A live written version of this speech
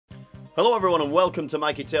Hello everyone and welcome to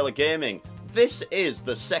Mikey Taylor Gaming. This is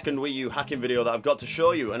the second Wii U hacking video that I've got to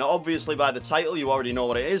show you, and obviously by the title you already know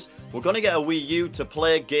what it is. We're going to get a Wii U to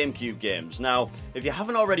play Gamecube games. Now, if you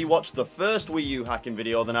haven't already watched the first Wii U hacking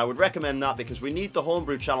video, then I would recommend that because we need the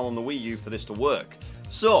homebrew channel on the Wii U for this to work.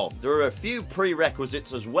 So, there are a few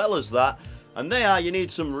prerequisites as well as that, and they are you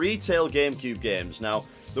need some retail Gamecube games. Now,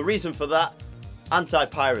 the reason for that,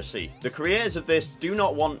 anti-piracy. The creators of this do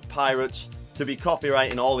not want pirates to be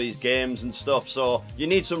copyrighting all these games and stuff, so you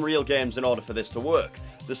need some real games in order for this to work.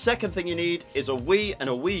 The second thing you need is a Wii and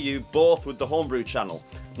a Wii U, both with the homebrew channel.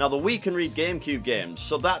 Now the Wii can read Gamecube games,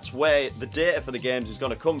 so that's where the data for the games is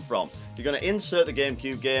going to come from. You're going to insert the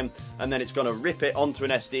Gamecube game and then it's going to rip it onto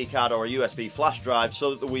an SD card or a USB flash drive so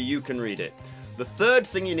that the Wii U can read it. The third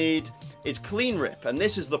thing you need is CleanRip, and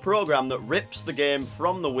this is the program that rips the game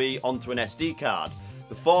from the Wii onto an SD card.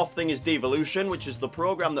 The fourth thing is Devolution, which is the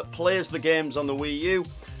program that plays the games on the Wii U.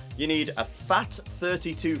 You need a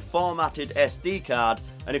FAT32 formatted SD card,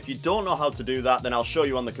 and if you don't know how to do that, then I'll show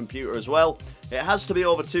you on the computer as well. It has to be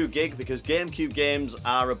over 2 gig because Gamecube games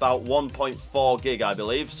are about 1.4 gig, I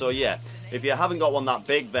believe. So yeah, if you haven't got one that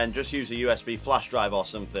big, then just use a USB flash drive or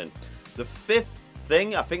something. The fifth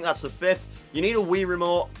thing, I think that's the fifth, you need a Wii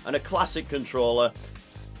remote and a classic controller,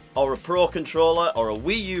 or a Pro Controller, or a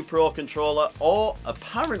Wii U Pro Controller, or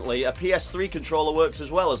apparently a PS3 controller works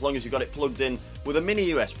as well, as long as you've got it plugged in with a mini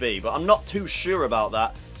USB, but I'm not too sure about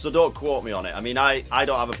that, so don't quote me on it. I mean, I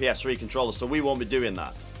don't have a PS3 controller, so we won't be doing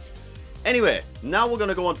that. Anyway, now we're going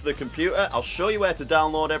to go onto the computer. I'll show you where to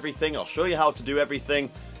download everything, I'll show you how to do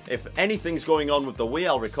everything. If anything's going on with the Wii,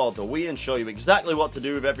 I'll record the Wii and show you exactly what to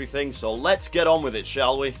do with everything, so let's get on with it,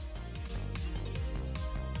 shall we?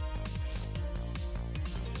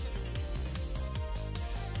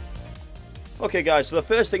 Okay guys, so the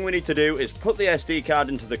first thing we need to do is put the SD card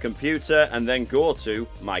into the computer and then go to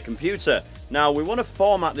My Computer. Now we want to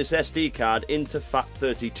format this SD card into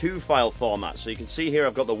FAT32 file format. So you can see here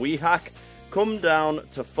I've got the Wii hack. Come down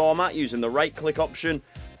to Format using the right click option,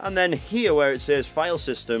 and then here where it says File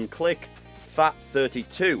System, click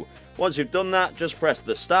FAT32. Once you've done that, just press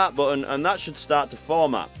the Start button and that should start to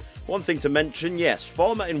format. One thing to mention, yes,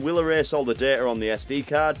 formatting will erase all the data on the SD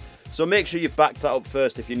card, so make sure you've backed that up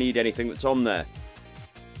first if you need anything that's on there.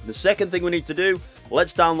 The second thing we need to do,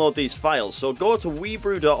 let's download these files. So go to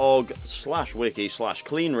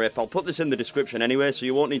weebrew.org/wiki/cleanrip. I'll put this in the description anyway, so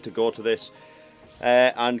you won't need to go to this.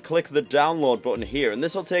 And click the download button here, and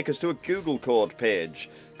this will take us to a Google code page.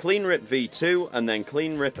 CleanRip v2 and then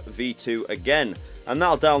CleanRip v2 again, and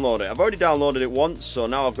that'll download it. I've already downloaded it once, so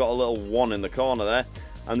now I've got a little 1 in the corner there.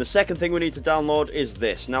 And the second thing we need to download is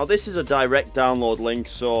this. Now this is a direct download link,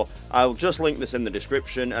 so I'll just link this in the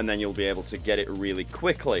description and then you'll be able to get it really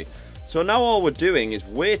quickly. So now all we're doing is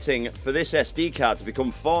waiting for this SD card to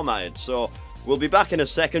become formatted, so we'll be back in a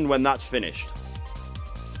second when that's finished.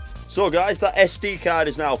 So guys, that SD card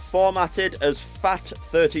is now formatted as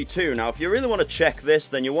FAT32. Now if you really want to check this,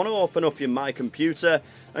 then you want to open up your My Computer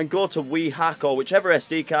and go to Wii Hack or whichever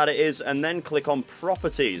SD card it is, and then click on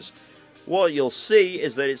Properties. What you'll see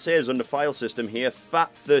is that it says under File System here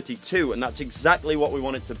FAT32, and that's exactly what we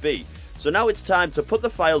want it to be. So now it's time to put the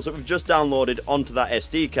files that we've just downloaded onto that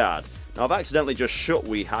SD card. Now I've accidentally just shut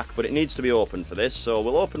Wii Hack, but it needs to be open for this, so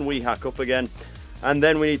we'll open Wii Hack up again, and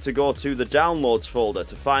then we need to go to the Downloads folder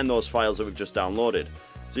to find those files that we've just downloaded.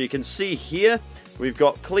 So you can see here we've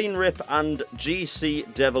got CleanRip and GC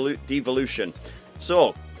Devolution.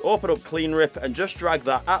 So open up CleanRip and just drag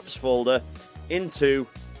that apps folder into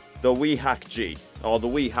the Wii Hack G, or the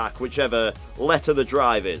Wii Hack, whichever letter the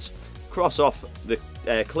drive is. Cross off the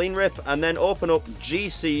CleanRip and then open up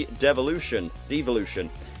GC Devolution.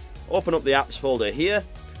 Open up the apps folder here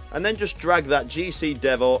and then just drag that GC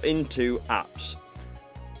Devo into apps.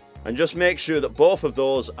 And just make sure that both of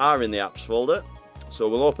those are in the apps folder. So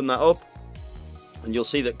we'll open that up and you'll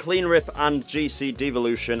see that CleanRip and GC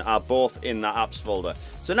Devolution are both in that apps folder.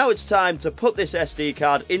 So now it's time to put this SD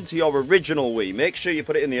card into your original Wii. Make sure you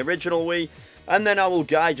put it in the original Wii, and then I will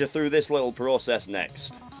guide you through this little process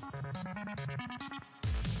next.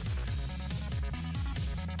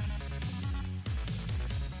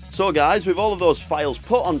 So guys, with all of those files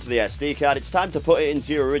put onto the SD card, it's time to put it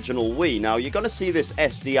into your original Wii. Now you're going to see this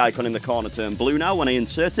SD icon in the corner turn blue now when I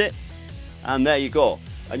insert it, and there you go.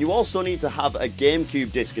 And you also need to have a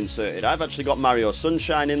Gamecube disc inserted. I've actually got Mario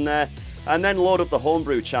Sunshine in there, and then load up the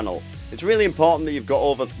homebrew channel. It's really important that you've got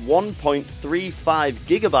over 1.35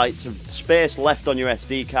 gigabytes of space left on your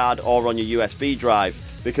SD card or on your USB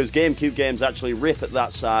drive, because Gamecube games actually rip at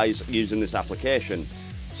that size using this application.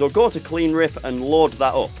 So go to CleanRip and load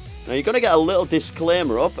that up. Now you're going to get a little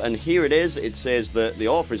disclaimer up, and here it is. It says that the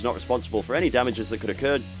author is not responsible for any damages that could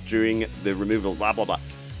occur during the removal, blah blah blah.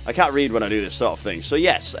 I can't read when I do this sort of thing. So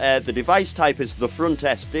yes, the device type is the front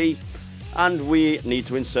SD, and we need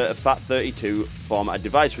to insert a FAT32 format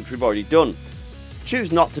device, which we've already done.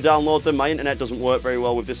 Choose not to download them. My internet doesn't work very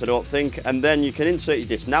well with this, I don't think. And then you can insert your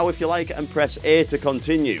disc now if you like, and press A to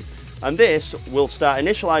continue. And this will start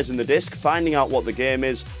initializing the disc, finding out what the game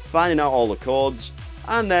is, finding out all the codes,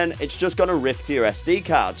 and then it's just going to rip to your SD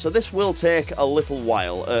card. So this will take a little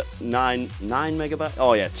while at 9 megabytes.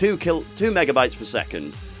 Oh yeah, 2 megabytes per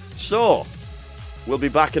second. So we'll be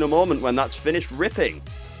back in a moment when that's finished ripping.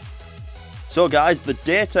 So guys, the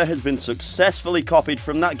data has been successfully copied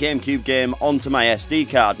from that Gamecube game onto my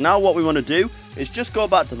SD card. Now what we want to do is just go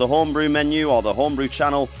back to the homebrew menu or the homebrew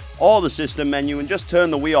channel or the system menu and just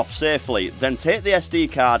turn the Wii off safely. Then take the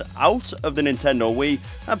SD card out of the Nintendo Wii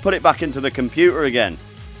and put it back into the computer again.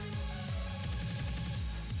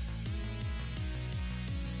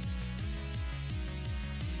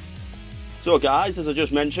 So guys, as I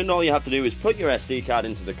just mentioned, all you have to do is put your SD card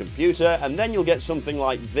into the computer and then you'll get something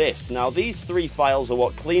like this. Now these 3 files are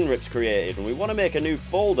what CleanRip's created, and we want to make a new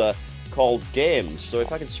folder called Games. So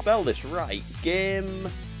if I can spell this right, Games.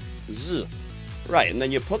 Right, and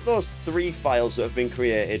then you put those 3 files that have been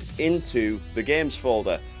created into the Games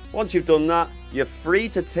folder. Once you've done that, you're free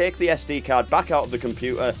to take the SD card back out of the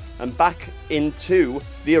computer and back into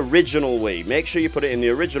the original Wii. Make sure you put it in the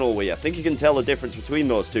original Wii. I think you can tell the difference between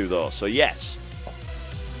those two though, so yes.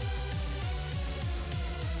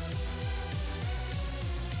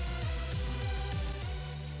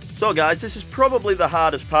 So guys, this is probably the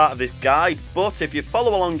hardest part of this guide, but if you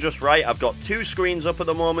follow along just right, I've got 2 screens up at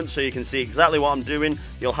the moment so you can see exactly what I'm doing.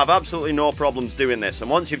 You'll have absolutely no problems doing this, and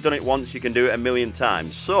once you've done it once, you can do it a million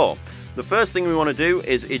times. So, the first thing we want to do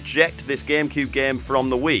is eject this GameCube game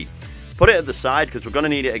from the Wii. Put it at the side because we're going to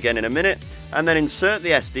need it again in a minute, and then insert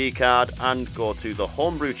the SD card and go to the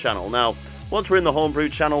homebrew channel. Now, once we're in the homebrew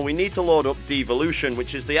channel, we need to load up Devolution,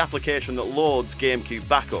 which is the application that loads GameCube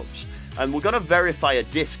backups. And we're going to verify a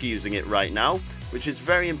disc using it right now, which is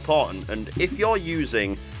very important. And if you're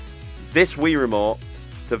using this Wii remote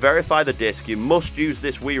to verify the disc, you must use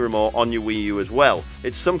this Wii remote on your Wii U as well.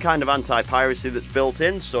 It's some kind of anti-piracy that's built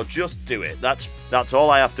in, so just do it. That's all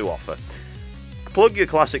I have to offer. Plug your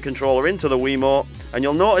classic controller into the Wiimote, and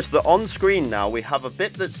you'll notice that on screen now we have a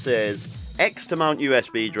bit that says X to mount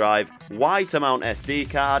USB drive, Y to mount SD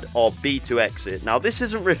card, or B to exit. Now this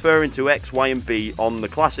isn't referring to X, Y and B on the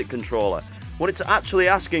classic controller. What it's actually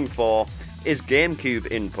asking for is GameCube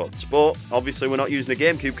inputs, but obviously we're not using a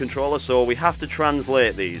GameCube controller, so we have to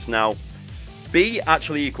translate these. Now, B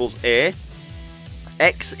actually equals A,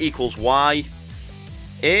 X equals Y,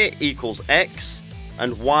 A equals X,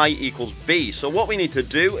 and Y equals B. So what we need to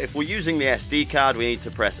do, if we're using the SD card, we need to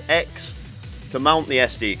press X to mount the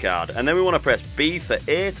SD card, and then we want to press B for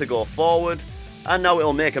A to go forward, and now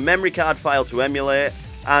it'll make a memory card file to emulate,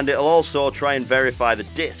 and it'll also try and verify the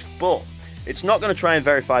disc, but it's not going to try and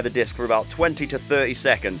verify the disc for about 20 to 30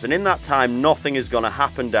 seconds, and in that time nothing is going to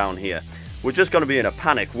happen down here. We're just going to be in a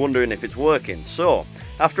panic wondering if it's working. So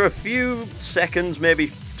after a few seconds,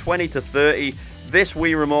 maybe 20 to 30, this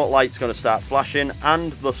Wii remote light's going to start flashing,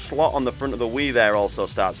 and the slot on the front of the Wii there also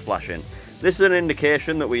starts flashing. This is an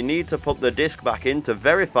indication that we need to put the disc back in to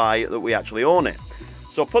verify that we actually own it.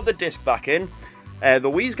 So put the disc back in. The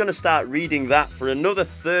Wii's going to start reading that for another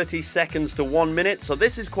 30 seconds to 1 minute. So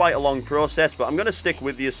this is quite a long process, but I'm going to stick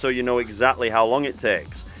with you so you know exactly how long it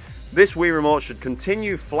takes. This Wii remote should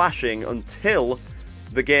continue flashing until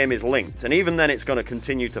the game is linked. And even then it's going to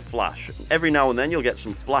continue to flash. Every now and then you'll get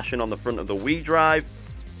some flashing on the front of the Wii drive.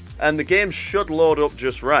 And the game should load up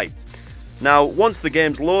just right. Now, once the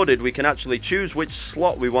game's loaded, we can actually choose which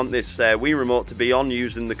slot we want this Wii remote to be on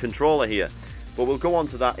using the controller here. But we'll go on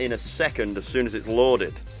to that in a second as soon as it's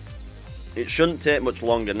loaded. It shouldn't take much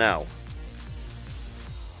longer now.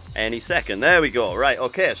 Any second. There we go. Right,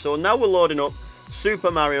 okay, so now we're loading up Super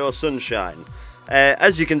Mario Sunshine.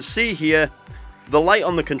 As you can see here, the light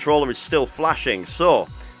on the controller is still flashing. So,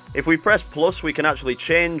 if we press plus, we can actually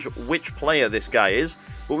change which player this guy is.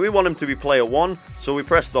 But we want him to be player 1, so we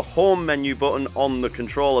press the home menu button on the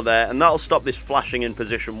controller there, and that'll stop this flashing in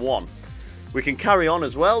position 1. We can carry on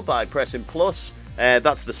as well by pressing plus,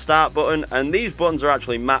 that's the start button, and these buttons are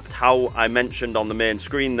actually mapped how I mentioned on the main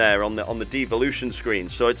screen there, on the Devolution screen,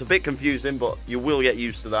 so it's a bit confusing, but you will get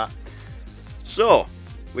used to that. So,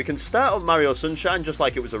 we can start up Mario Sunshine just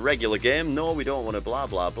like it was a regular game. No, we don't want to blah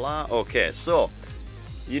blah blah. Okay, so,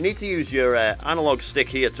 you need to use your analog stick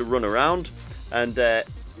here to run around, and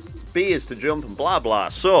B is to jump and blah blah.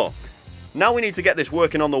 So, Now we need to get this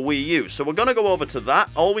working on the Wii U, so we're going to go over to that.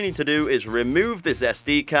 All we need to do is remove this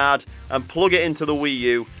SD card and plug it into the Wii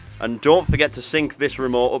U, and don't forget to sync this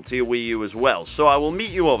remote up to your Wii U as well. So I will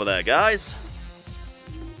meet you over there, guys.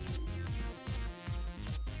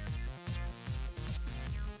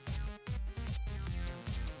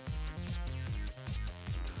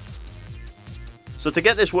 So to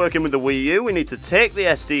get this working with the Wii U, we need to take the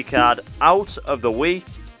SD card out of the Wii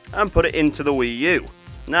and put it into the Wii U.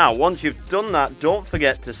 Now, once you've done that, don't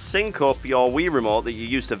forget to sync up your Wii remote that you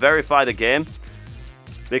used to verify the game,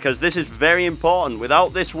 because this is very important.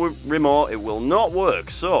 Without this remote, it will not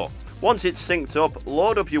work. So, once it's synced up,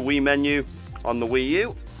 load up your Wii menu on the Wii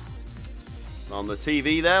U, on the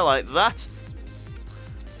TV there, like that.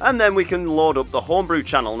 And then we can load up the homebrew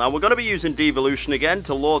channel. Now, we're going to be using Devolution again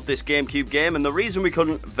to load this GameCube game, and the reason we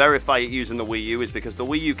couldn't verify it using the Wii U is because the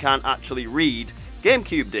Wii U can't actually read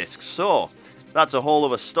GameCube discs. So, that's a whole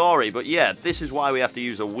other story, but yeah, this is why we have to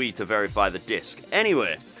use a Wii to verify the disc.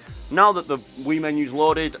 Anyway, now that the Wii menu's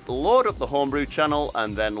loaded, load up the homebrew channel,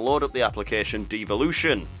 and then load up the application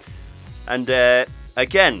Devolution. And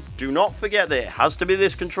again, do not forget that it has to be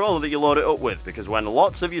this controller that you load it up with, because when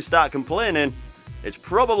lots of you start complaining, it's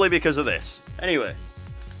probably because of this. Anyway,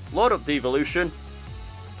 load up Devolution,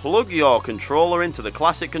 plug your controller into the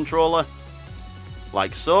classic controller,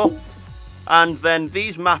 like so, and then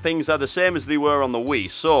these mappings are the same as they were on the Wii,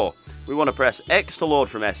 so we want to press X to load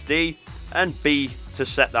from SD, and B to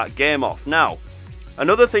set that game off. Now,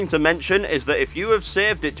 another thing to mention is that if you have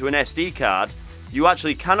saved it to an SD card, you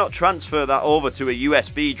actually cannot transfer that over to a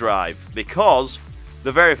USB drive, because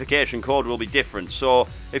the verification code will be different. So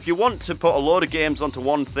if you want to put a load of games onto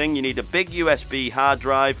one thing, you need a big USB hard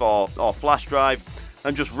drive or flash drive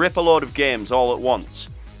and just rip a load of games all at once.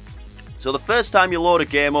 So the first time you load a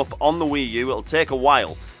game up on the Wii U, it'll take a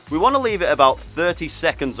while. We want to leave it about 30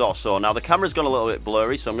 seconds or so. Now the camera's gone a little bit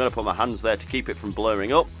blurry, so I'm going to put my hands there to keep it from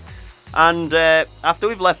blurring up. And after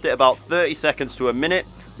we've left it about 30 seconds to a minute,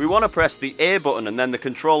 we want to press the A button, and then the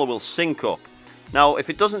controller will sync up. Now, if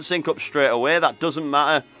it doesn't sync up straight away, that doesn't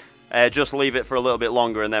matter. Just leave it for a little bit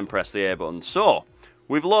longer and then press the A button. So,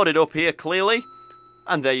 we've loaded up here clearly,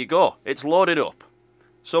 and there you go. It's loaded up.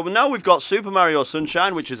 So now we've got Super Mario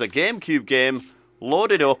Sunshine, which is a GameCube game,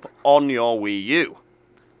 loaded up on your Wii U.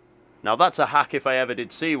 Now, that's a hack if I ever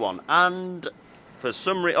did see one. And for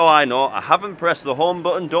some reason... Oh, I know. I haven't pressed the home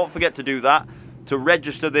button. Don't forget to do that to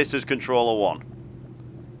register this as Controller 1.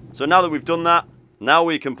 So now that we've done that, now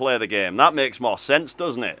we can play the game. That makes more sense,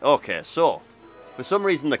 doesn't it? Okay, so, for some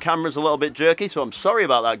reason the camera's a little bit jerky, so I'm sorry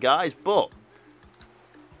about that, guys, but,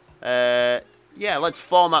 yeah, let's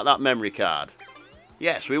format that memory card.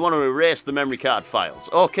 Yes, we want to erase the memory card files.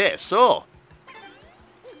 Okay, so,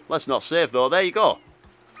 let's not save though, there you go.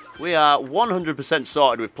 We are 100%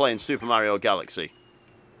 sorted with playing Super Mario Galaxy.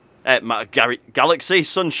 Galaxy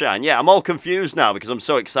Sunshine, yeah, I'm all confused now because I'm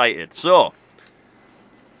so excited. So,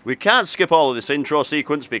 we can't skip all of this intro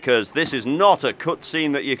sequence because this is not a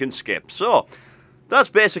cutscene that you can skip. So, that's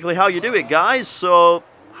basically how you do it, guys. So,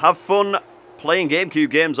 have fun playing GameCube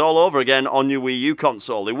games all over again on your Wii U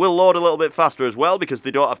console. They will load a little bit faster as well because they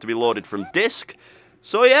don't have to be loaded from disc.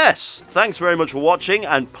 So yes, thanks very much for watching,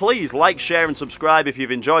 and please like, share and subscribe if you've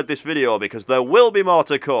enjoyed this video because there will be more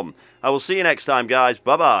to come. I will see you next time, guys.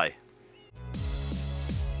 Bye-bye.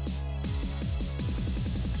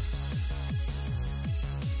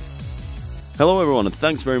 Hello everyone, and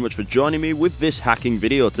thanks very much for joining me with this hacking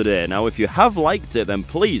video today. Now if you have liked it, then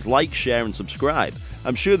please like, share and subscribe.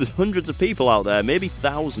 I'm sure there's hundreds of people out there, maybe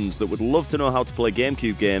thousands, that would love to know how to play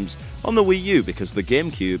GameCube games on the Wii U because the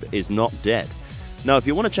GameCube is not dead. Now if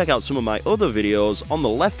you want to check out some of my other videos, on the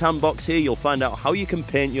left hand box here you'll find out how you can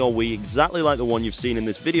paint your Wii exactly like the one you've seen in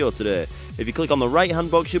this video today. If you click on the right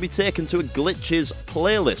hand box you'll be taken to a glitches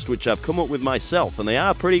playlist which I've come up with myself, and they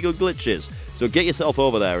are pretty good glitches. So get yourself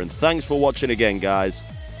over there, and thanks for watching again, guys.